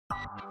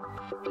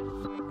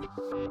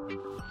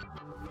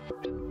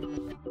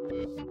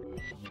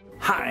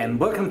Hi and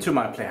welcome to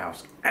my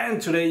playhouse,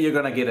 and today you're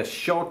gonna get a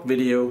short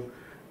video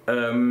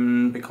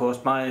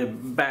because my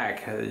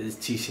back is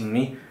teasing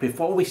me.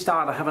 Before we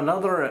start, I have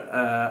another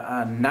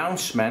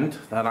announcement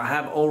that I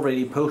have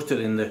already posted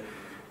in the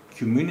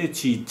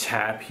community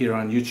tab here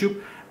on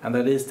YouTube, and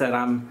that is that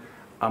I'm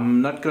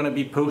not gonna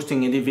be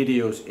posting any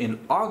videos in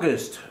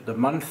August, the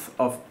month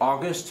of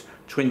August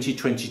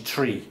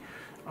 2023.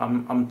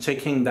 I'm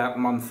taking that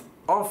month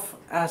off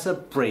as a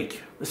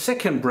break, the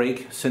second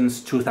break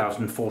since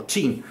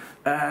 2014.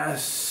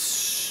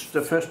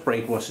 The first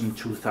break was in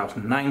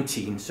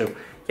 2019, so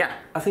yeah,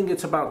 I think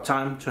it's about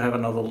time to have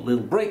another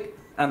little break,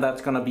 and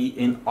that's gonna be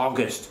in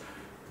August.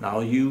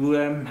 Now you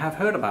have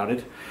heard about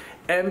it.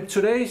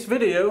 Today's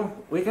video,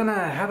 we're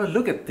gonna have a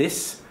look at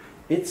this.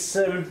 It's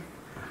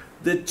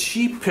the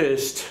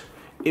cheapest,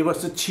 it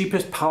was the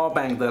cheapest power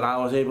bank that I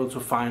was able to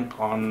find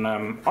on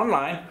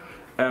online,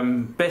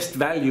 best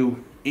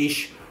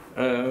value-ish.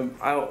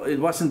 It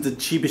wasn't the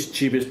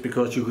cheapest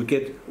because you could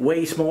get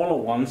way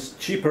smaller ones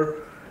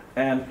cheaper,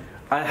 and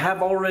I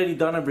have already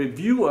done a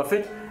review of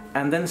it,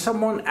 and then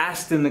someone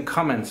asked in the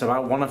comments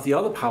about one of the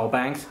other power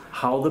banks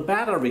how the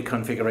battery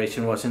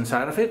configuration was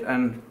inside of it,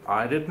 and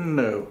I didn't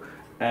know,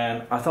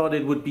 and I thought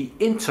it would be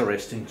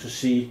interesting to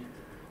see,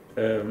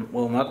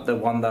 well, not the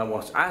one that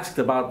was asked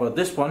about, but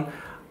this one.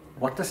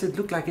 What does it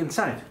look like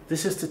inside?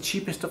 This is the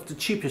cheapest of the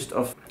cheapest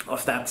of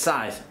that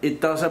size. It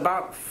does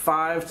about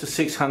 500 to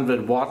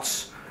 600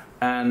 watts,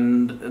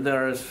 and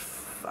there's,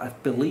 I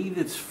believe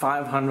it's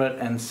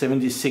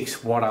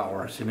 576 watt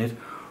hours in it,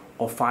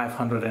 or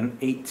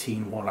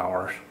 518 watt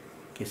hours.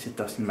 Guess it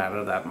doesn't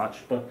matter that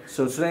much. But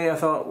so today I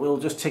thought we'll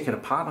just take it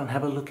apart and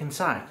have a look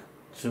inside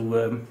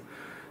to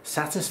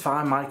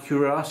satisfy my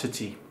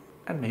curiosity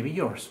and maybe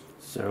yours.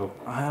 So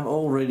I have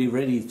already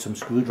readied some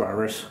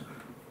screwdrivers.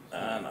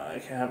 And I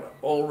have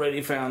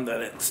already found that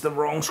it's the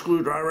wrong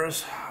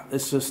screwdrivers.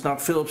 This is not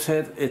Phillips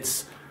head,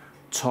 it's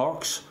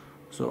Torx.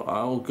 So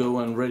I'll go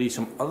and ready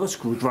some other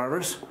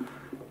screwdrivers.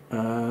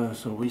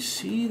 So we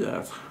see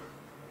that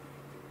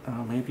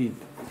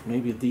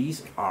maybe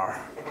these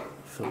are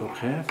Phillips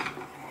head.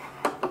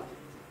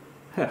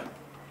 Yeah,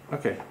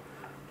 okay.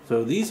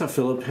 So these are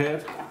Phillips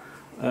head.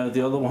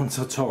 The other ones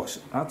are Torx.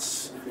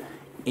 That's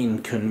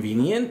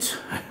inconvenient.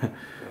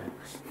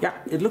 Yeah,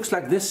 it looks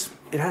like this.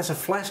 It has a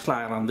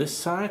flashlight on this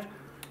side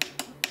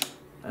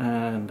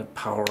and a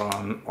power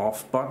on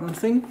off button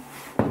thing.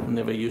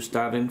 Never used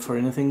that in for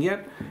anything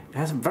yet. It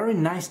has a very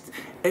nice,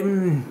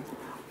 in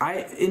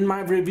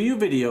my review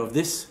video of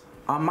this,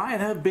 I might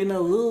have been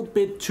a little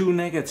bit too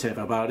negative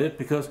about it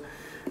because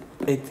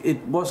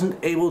it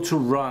wasn't able to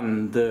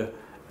run the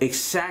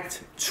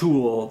exact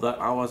tool that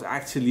I was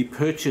actually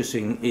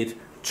purchasing it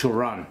to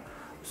run.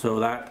 So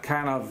that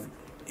kind of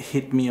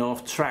hit me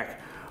off track.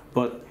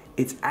 But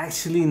it's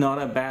actually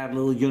not a bad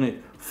little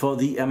unit for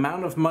the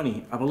amount of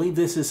money. I believe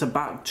this is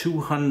about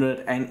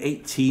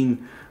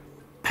 218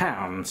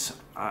 pounds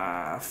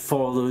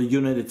for the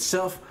unit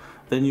itself.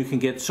 Then you can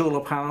get solar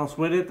panels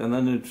with it, and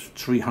then it's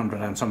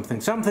 300 and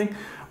something.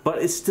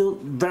 But it's still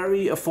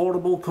very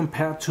affordable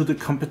compared to the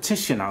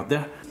competition out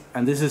there.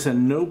 And this is a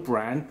no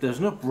brand. There's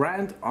no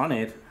brand on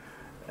it,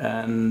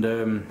 and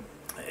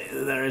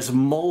there is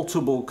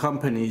multiple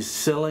companies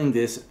selling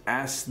this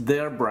as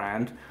their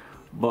brand.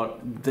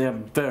 But they're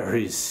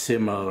very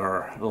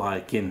similar,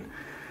 like in,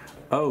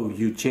 oh,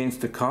 you changed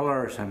the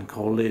colors and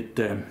call it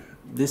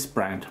this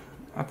brand.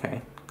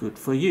 Okay, good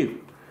for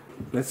you.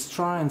 Let's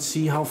try and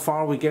see how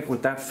far we get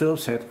with that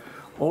Phillips head.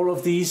 All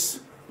of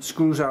these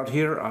screws out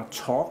here are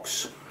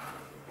Torx.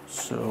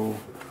 So,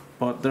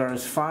 but there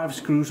is 5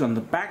 screws on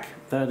the back,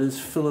 that is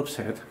Phillips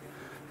head.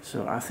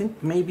 So I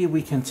think maybe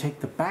we can take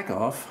the back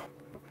off.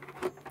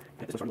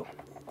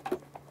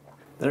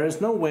 There is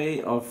no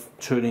way of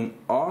turning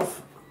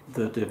off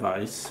the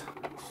device.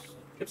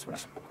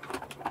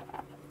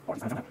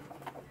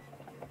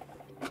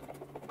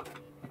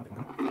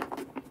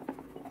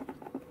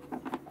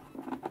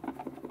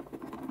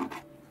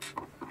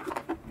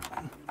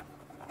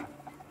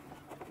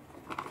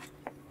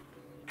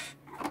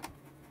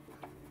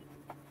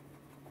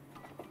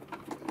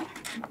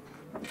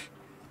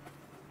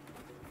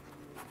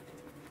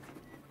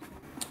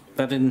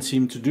 That didn't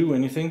seem to do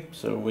anything,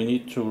 so we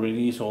need to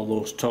release all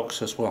those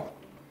Torx as well.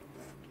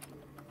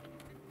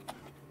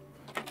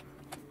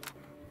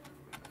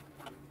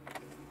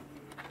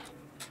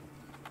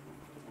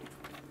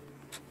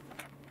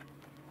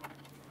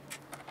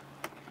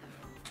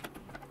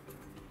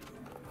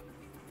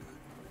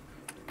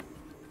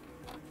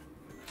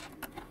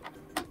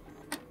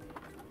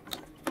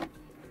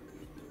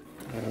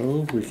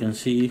 Oh, we can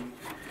see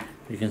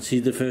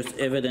the first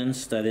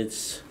evidence that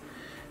it's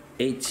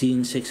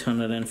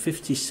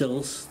 18650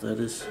 cells that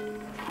is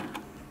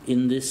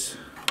in this.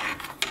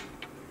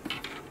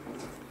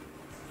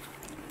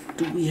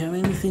 Do we have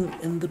anything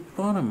in the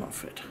bottom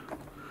of it?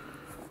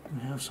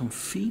 We have some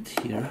feet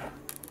here.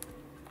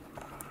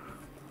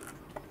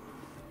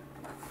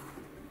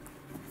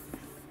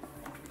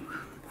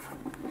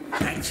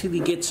 actually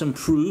get some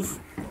proof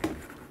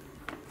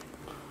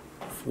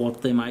of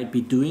what they might be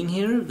doing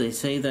here. They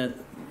say that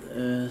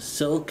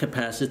cell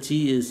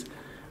capacity is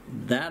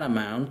that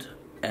amount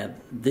at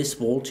this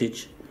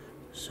voltage.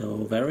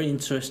 So very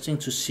interesting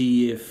to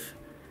see if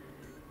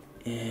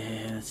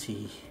let's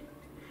see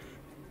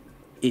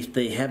if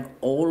they have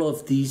all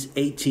of these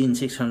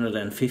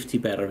 18650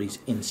 batteries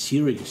in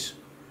series.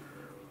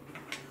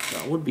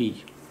 That would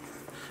be.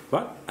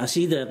 But I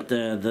see that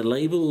the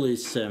label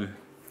is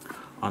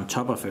on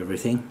top of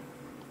everything.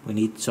 We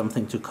need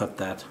something to cut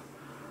that.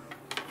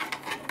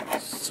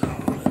 So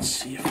let's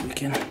see if we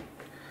can.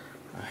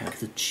 I have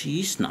the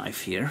cheese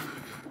knife here.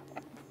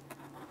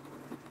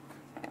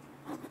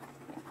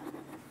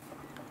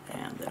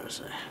 And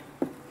there's a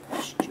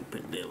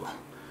stupid little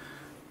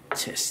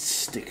test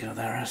sticker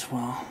there as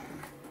well.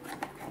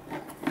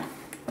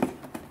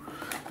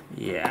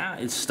 Yeah,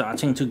 it's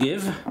starting to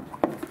give.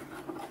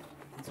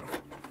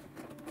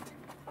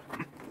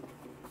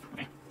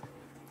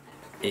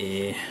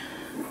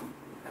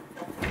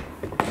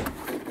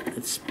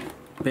 It's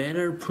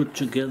better put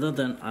together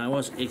than I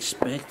was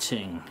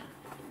expecting.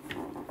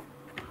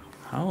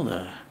 How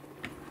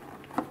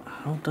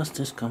does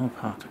this come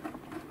apart?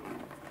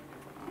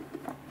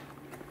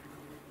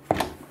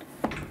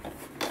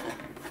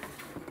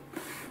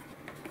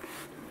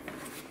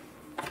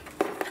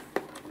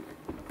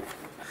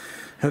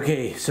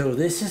 Okay, so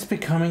this is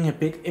becoming a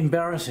bit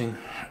embarrassing.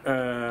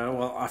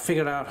 Well, I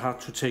figured out how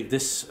to take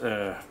this,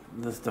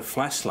 the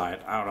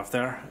flashlight out of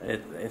there.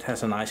 It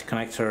has a nice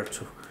connector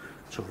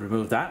to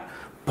remove that,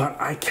 but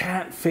I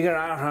can't figure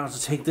out how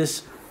to take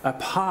this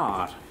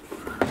apart.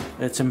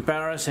 It's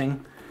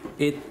embarrassing.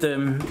 It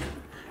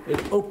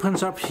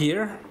opens up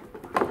here,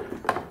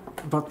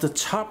 but the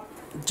top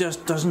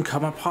just doesn't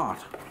come apart.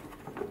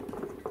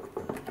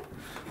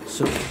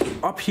 So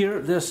up here,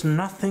 there's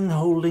nothing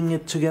holding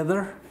it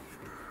together.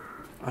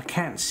 I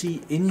can't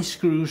see any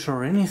screws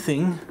or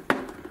anything.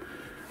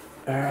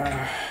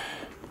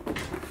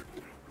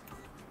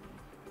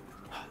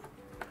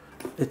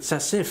 It's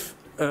as if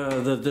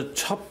the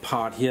top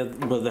part here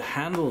where the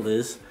handle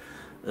is,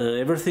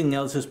 everything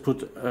else is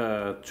put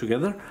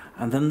together,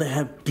 and then they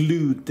have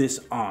glued this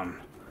on.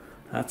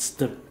 That's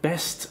the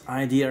best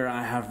idea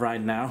I have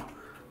right now,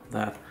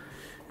 that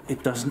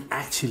it doesn't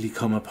actually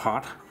come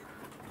apart.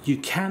 You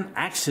can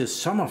access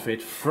some of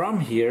it from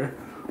here,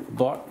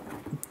 but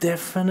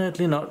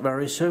definitely not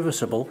very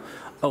serviceable.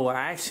 Oh,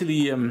 I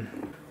actually, to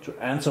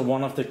answer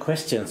one of the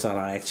questions that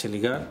I actually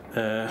got,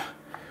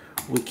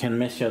 we can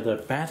measure the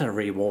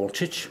battery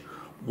voltage.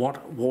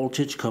 What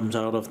voltage comes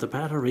out of the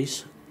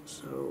batteries?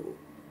 So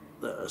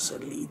there's a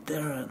lead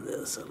there, and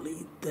there's a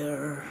lead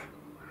there,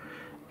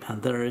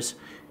 and there is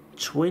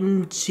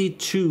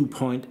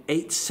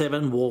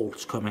 22.87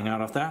 volts coming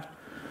out of that.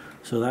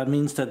 So that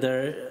means that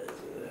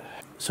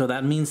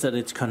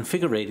it's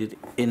configured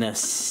in a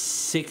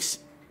 6S.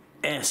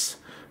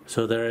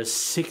 So there are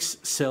 6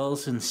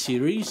 cells in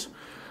series,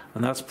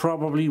 and that's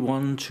probably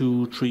 1,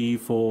 2, 3,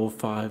 4,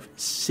 5,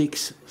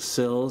 6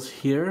 cells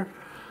here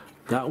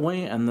that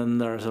way, and then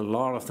there's a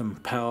lot of them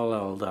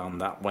parallel down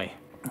that way.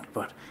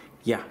 But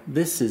yeah,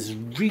 this is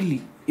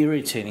really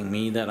irritating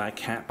me that I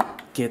can't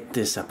get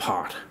this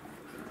apart,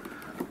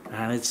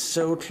 and it's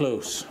so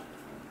close.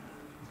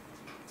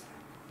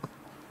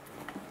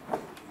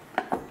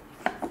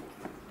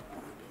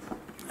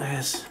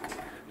 There's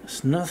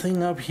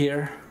nothing up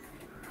here,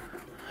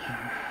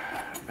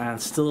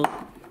 and still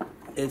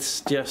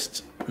it's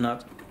just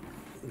not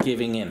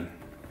giving in.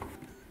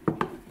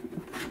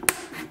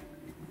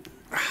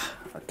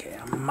 Okay,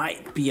 I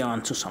might be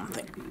onto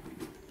something.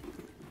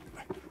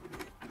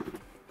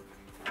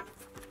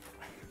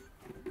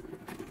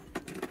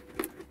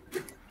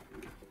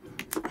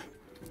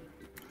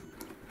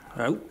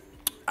 Oh,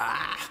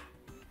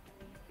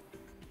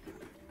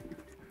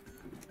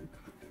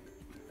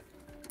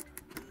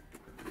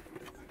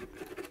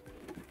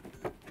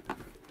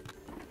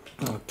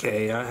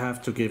 okay, I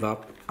have to give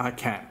up. I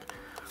can't,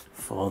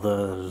 for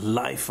the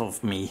life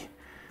of me,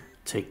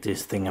 take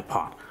this thing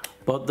apart.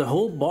 But the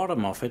whole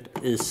bottom of it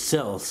is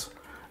cells,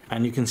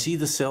 and you can see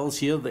the cells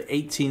here, the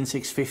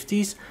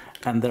 18650s,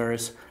 and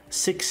there's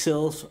 6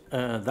 cells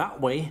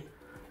that way,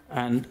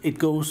 and it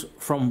goes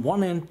from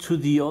one end to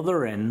the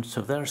other end,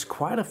 so there's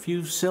quite a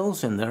few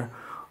cells in there.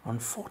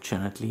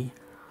 Unfortunately,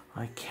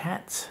 I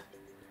can't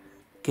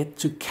get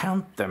to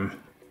count them.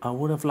 I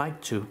would have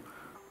liked to,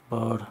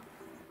 but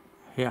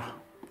yeah.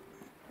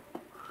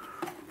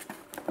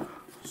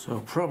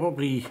 So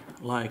probably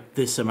like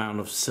this amount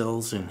of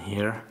cells in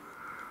here.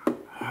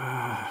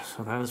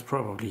 So that is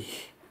probably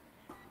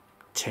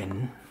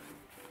 10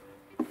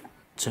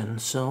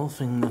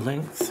 cells in the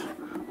length.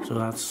 So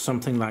that's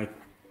something like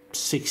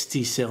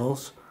 60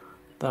 cells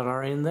that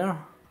are in there.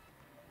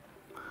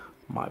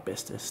 My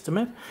best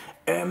estimate.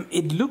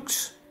 It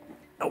looks,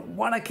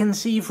 what I can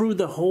see through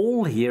the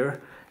hole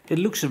here, it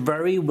looks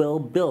very well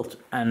built,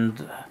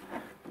 and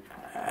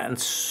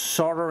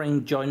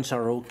soldering joints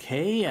are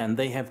okay, and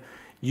they have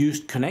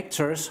used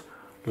connectors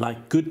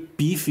like good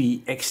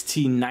beefy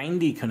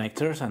XT90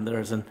 connectors, and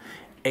there's an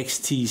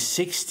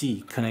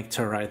XT60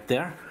 connector right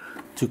there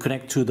to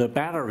connect to the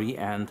battery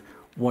and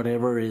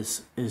whatever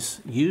is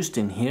used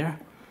in here.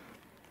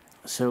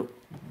 So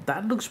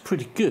that looks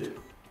pretty good.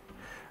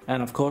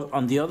 And of course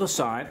on the other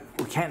side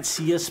we can't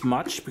see as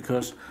much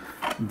because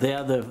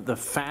there the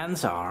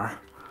fans are,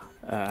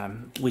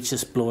 which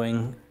is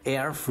blowing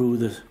air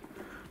through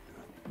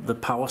the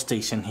power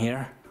station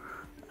here.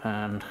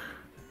 And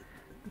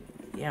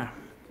yeah,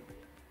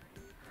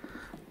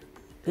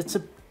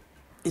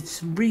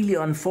 it's really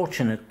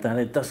unfortunate that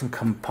it doesn't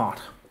come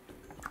apart.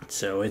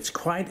 So it's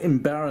quite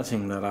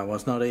embarrassing that I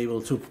was not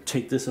able to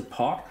take this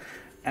apart,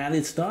 and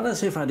it's not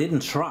as if I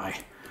didn't try.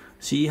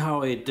 See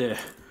how it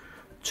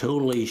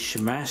totally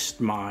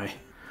smashed my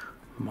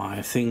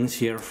things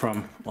here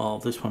from, well,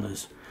 this one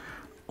is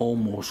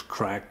almost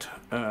cracked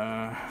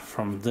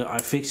from the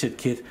iFixit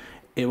kit.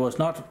 It was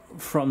not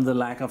from the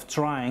lack of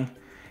trying,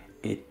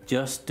 it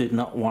just did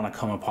not want to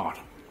come apart.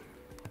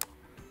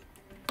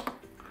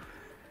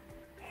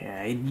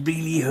 Yeah, it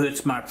really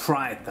hurts my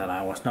pride that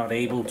I was not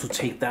able to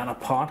take that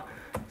apart.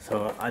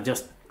 So I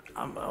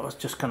was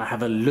just gonna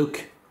have a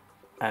look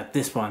at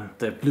this one,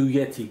 the Blue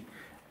Yeti,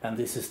 and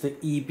this is the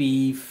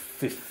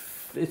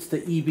it's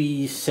the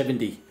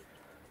EB70,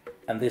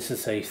 and this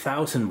is a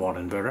 1000 watt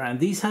inverter, and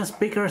these has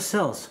bigger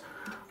cells.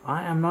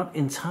 I am not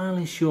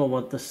entirely sure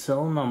what the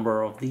cell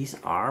number of these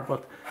are,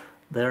 but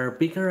they're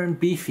bigger and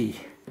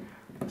beefy.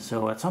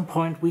 So at some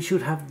point we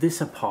should have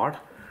this apart,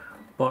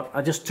 but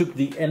I just took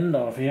the end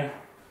off here.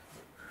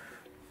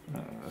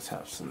 Let's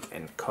have some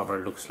end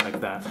cover, looks like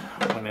that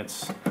when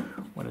it's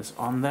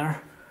on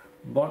there.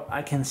 But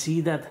I can see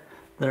that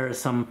there is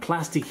some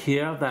plastic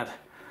here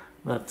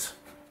that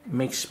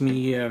makes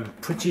me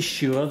pretty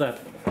sure that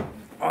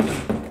on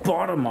the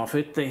bottom of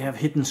it they have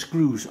hidden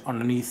screws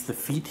underneath the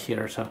feet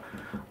here, so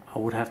I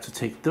would have to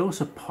take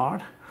those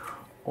apart.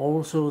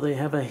 Also they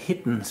have a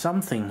hidden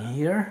something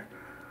here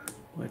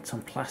with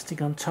some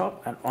plastic on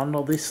top, and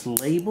under this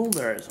label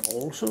there is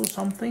also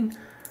something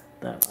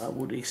that I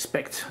would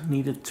expect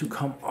needed to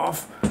come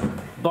off,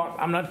 but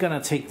I'm not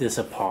gonna take this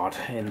apart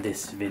in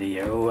this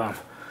video.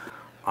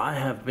 I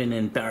have been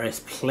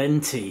embarrassed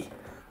plenty.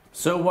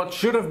 So what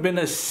should have been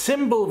a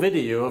simple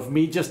video of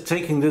me just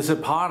taking this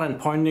apart and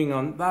pointing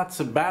on that's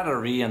a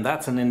battery and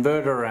that's an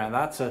inverter and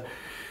that's a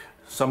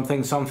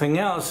something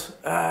else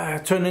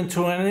turned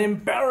into an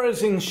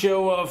embarrassing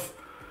show of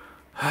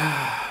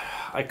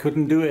I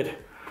couldn't do it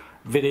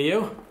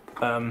video.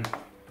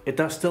 It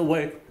does still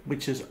work,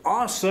 which is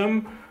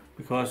awesome,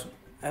 because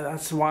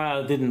that's why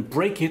I didn't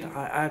break it.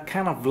 I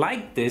kind of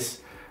like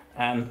this,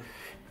 and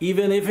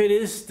even if it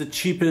is the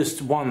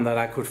cheapest one that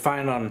I could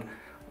find on,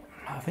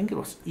 I think it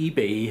was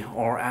eBay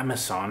or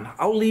Amazon,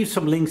 I'll leave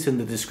some links in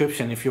the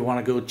description if you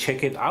want to go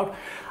check it out.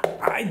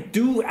 I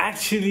do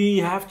actually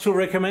have to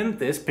recommend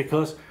this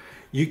because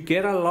you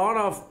get a lot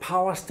of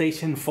power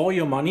station for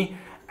your money,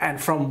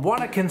 and from what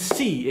I can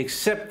see,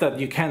 except that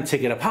you can't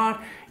take it apart,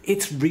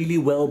 it's really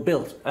well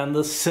built and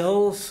the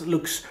cells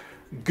looks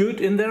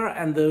good in there,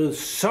 and the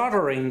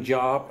soldering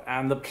job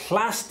and the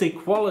plastic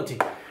quality,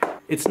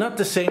 it's not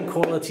the same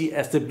quality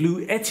as the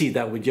Blue Yeti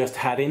that we just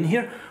had in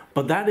here,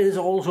 but that is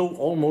also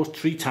almost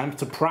 3 times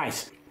the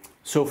price.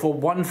 So for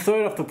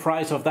 1/3 of the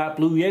price of that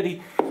Blue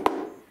Yeti,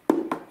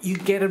 you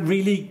get a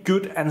really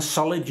good and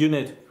solid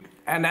unit.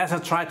 And as I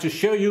tried to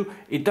show you,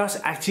 it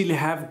does actually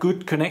have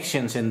good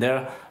connections in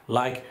there,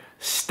 like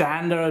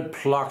standard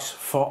plugs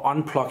for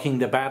unplugging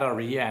the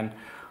battery, and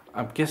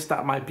I guess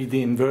that might be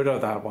the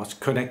inverter that was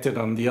connected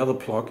on the other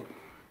plug.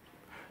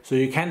 So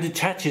you can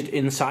detach it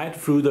inside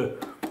through the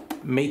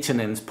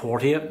maintenance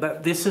port here.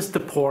 This is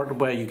the port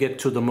where you get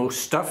to the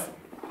most stuff.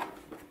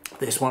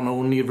 This one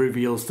only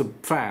reveals the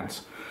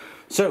fans.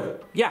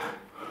 So yeah,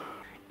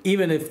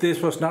 even if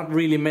this was not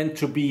really meant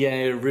to be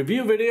a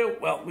review video,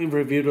 well, we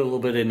reviewed a little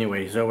bit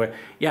anyway. So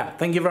yeah,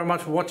 thank you very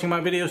much for watching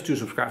my videos. Do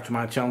subscribe to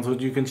my channel so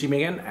that you can see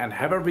me again, and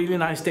have a really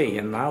nice day.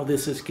 And now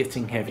this is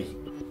getting heavy.